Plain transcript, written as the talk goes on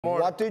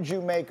What did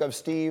you make of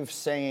Steve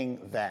saying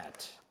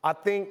that? I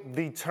think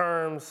the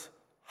terms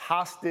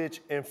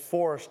hostage and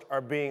forced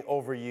are being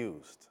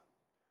overused.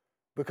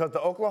 Because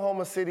the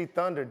Oklahoma City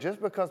Thunder,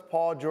 just because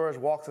Paul George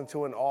walks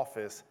into an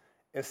office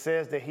and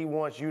says that he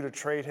wants you to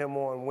trade him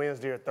on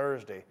Wednesday or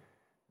Thursday,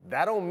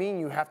 that don't mean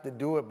you have to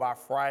do it by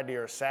Friday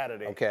or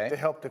Saturday to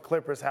help the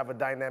Clippers have a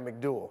dynamic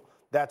duel.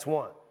 That's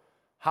one.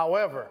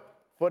 However,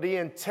 for the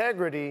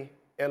integrity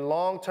and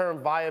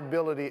long-term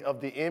viability of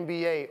the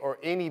NBA or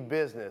any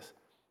business,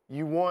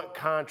 you want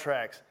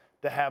contracts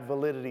to have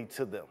validity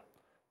to them.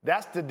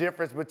 That's the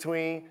difference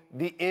between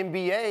the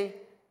NBA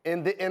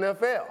and the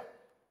NFL.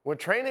 When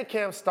training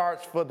camp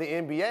starts for the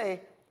NBA,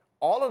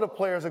 all of the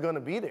players are going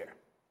to be there.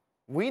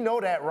 We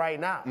know that right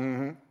now.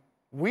 Mm-hmm.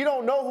 We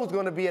don't know who's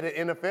going to be at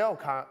an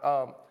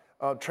NFL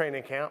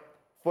training camp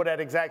for that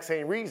exact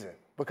same reason,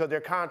 because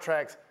their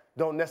contracts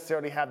don't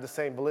necessarily have the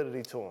same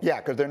validity to them. Yeah,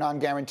 because they're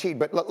non-guaranteed.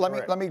 But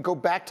let me go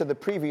back to the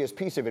previous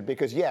piece of it,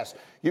 because yes,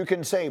 you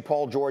can say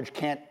Paul George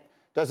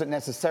doesn't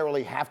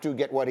necessarily have to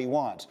get what he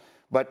wants.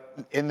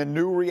 But in the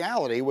new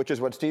reality, which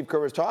is what Steve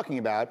Kerr is talking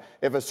about,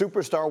 if a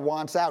superstar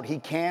wants out, he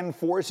can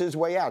force his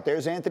way out.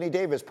 There's Anthony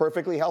Davis,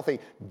 perfectly healthy,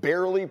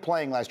 barely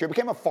playing last year. It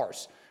became a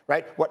farce,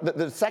 right?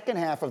 The second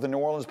half of the New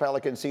Orleans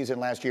Pelicans season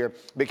last year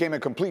became a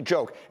complete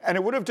joke. And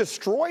it would have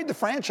destroyed the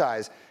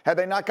franchise had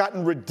they not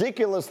gotten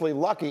ridiculously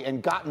lucky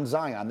and gotten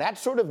Zion. That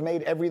sort of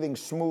made everything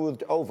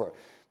smoothed over.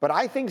 But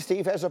I think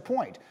Steve has a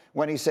point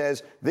when he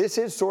says this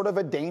is sort of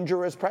a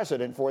dangerous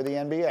precedent for the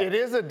NBA. It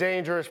is a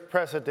dangerous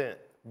precedent,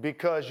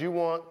 because you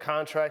want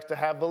contracts to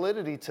have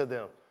validity to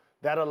them.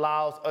 That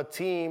allows a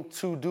team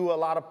to do a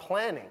lot of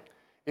planning.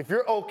 If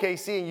you're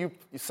OKC and you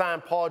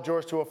sign Paul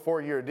George to a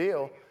 4-year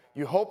deal,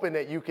 you're hoping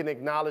that you can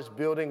acknowledge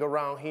building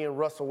around he and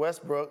Russell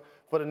Westbrook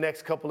for the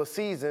next couple of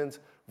seasons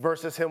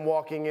versus him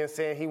walking in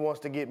saying he wants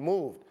to get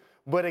moved.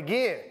 But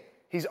again,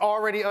 he's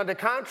already under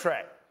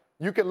contract.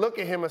 You can look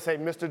at him and say,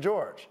 Mr.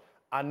 George,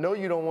 I know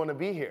you don't want to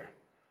be here.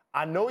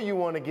 I know you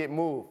want to get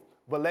moved,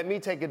 but let me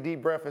take a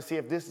deep breath and see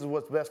if this is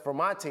what's best for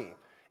my team.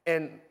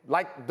 And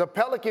like the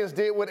Pelicans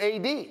did with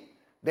AD, they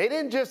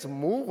didn't just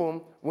move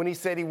him when he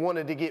said he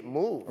wanted to get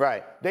moved.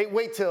 Right. They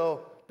wait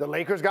till the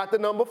Lakers got the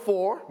number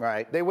 4.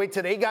 Right. They wait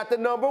till they got the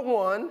number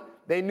 1.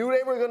 They knew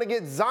they were going to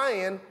get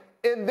Zion,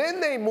 and then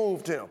they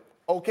moved him.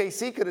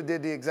 OKC could have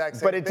did the exact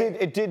same thing.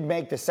 But it did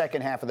make the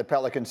second half of the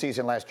Pelican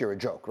season last year a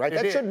joke, right?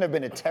 That shouldn't have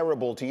been a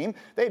terrible team.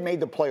 They made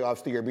the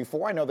playoffs the year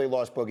before. I know they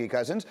lost Boogie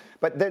Cousins,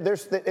 but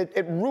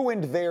it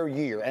ruined their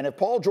year. And if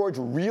Paul George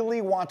really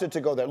wanted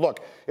to go there,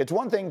 look, it's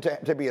one thing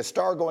to be a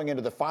star going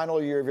into the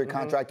final year of your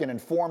contract and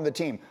inform the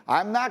team,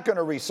 I'm not going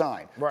to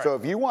re-sign. Right. So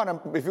if you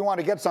want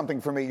to get something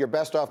from me, you're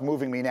best off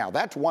moving me now.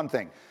 That's one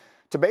thing.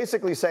 To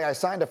basically say I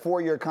signed a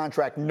 4-year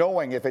contract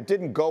knowing if it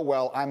didn't go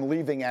well, I'm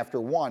leaving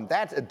after 1,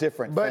 that's a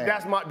different thing.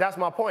 But that's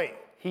my point.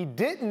 He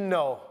didn't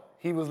know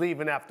he was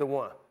leaving after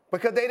 1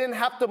 because they didn't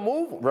have to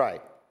move him. Right.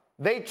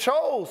 They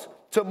chose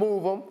to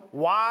move him.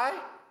 Why?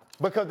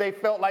 Because they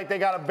felt like they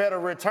got a better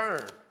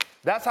return.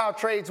 That's how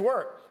trades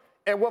work.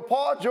 And what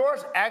Paul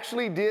George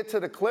actually did to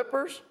the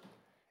Clippers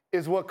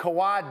is what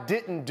Kawhi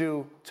didn't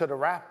do to the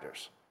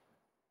Raptors.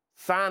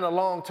 Sign a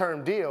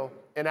long-term deal,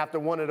 and after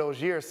one of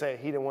those years say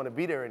he didn't want to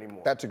be there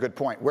anymore. That's a good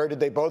point. Where did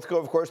they both go?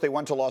 Of course, they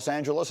went to Los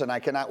Angeles, and I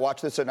cannot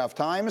watch this enough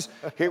times.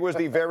 Here was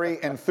the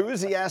very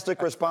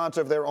enthusiastic response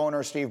of their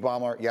owner, Steve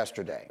Ballmer,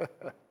 yesterday.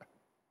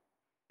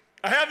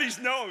 I have these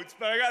notes,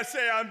 but I got to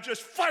say I'm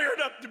just fired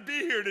up to be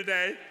here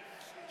today.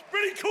 It's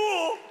pretty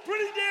cool,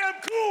 pretty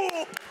damn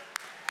cool.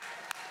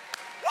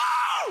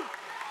 Woo!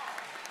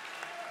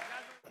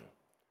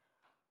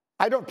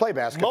 I don't play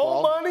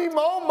basketball. More money,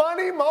 more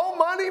money, more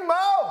money,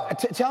 more.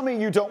 Tell me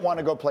you don't want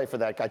to go play for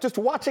that guy. Just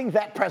watching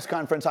that press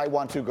conference, I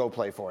want to go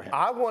play for him.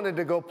 I wanted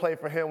to go play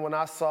for him when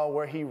I saw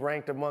where he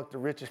ranked among the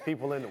richest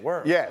people in the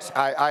world. Yes,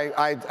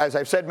 I as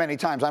I've said many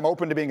times, I'm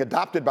open to being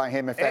adopted by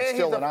him if that's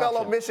still an option.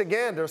 And he's a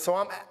fellow Michigander,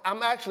 so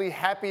I'm actually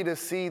happy to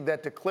see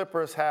that the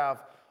Clippers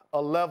have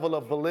a level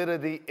of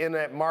validity in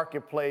that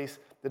marketplace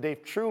that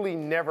they've truly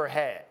never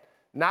had.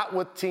 Not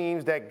with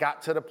teams that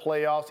got to the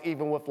playoffs,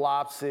 even with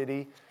Lob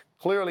City.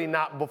 Clearly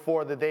not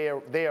before they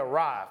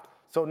arrived.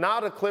 So now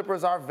the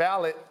Clippers are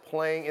valid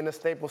playing in the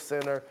Staples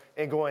Center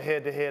and going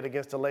head-to-head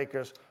against the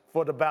Lakers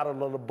for the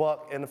battle of the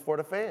buck and for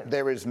the fans.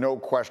 There is no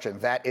question.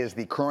 That is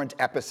the current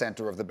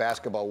epicenter of the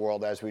basketball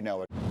world as we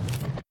know it.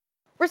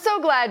 We're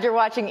so glad you're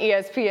watching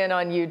ESPN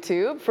on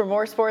YouTube. For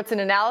more sports and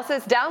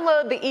analysis,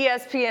 download the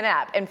ESPN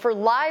app. And for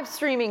live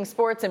streaming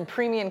sports and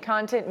premium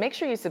content, make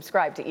sure you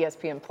subscribe to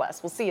ESPN+.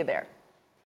 We'll see you there.